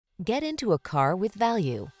Get into a car with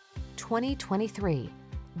value. 2023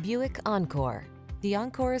 Buick Encore. The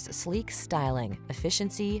Encore's sleek styling,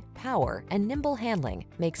 efficiency, power, and nimble handling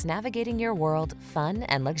makes navigating your world fun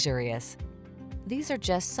and luxurious. These are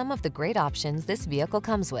just some of the great options this vehicle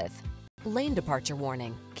comes with: lane departure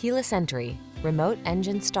warning, keyless entry, remote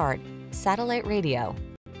engine start, satellite radio,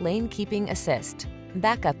 lane keeping assist,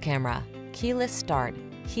 backup camera, keyless start,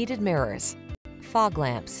 heated mirrors, fog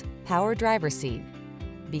lamps, power driver seat.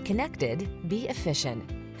 Be connected, be efficient.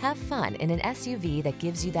 Have fun in an SUV that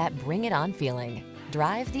gives you that bring it on feeling.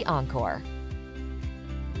 Drive the Encore.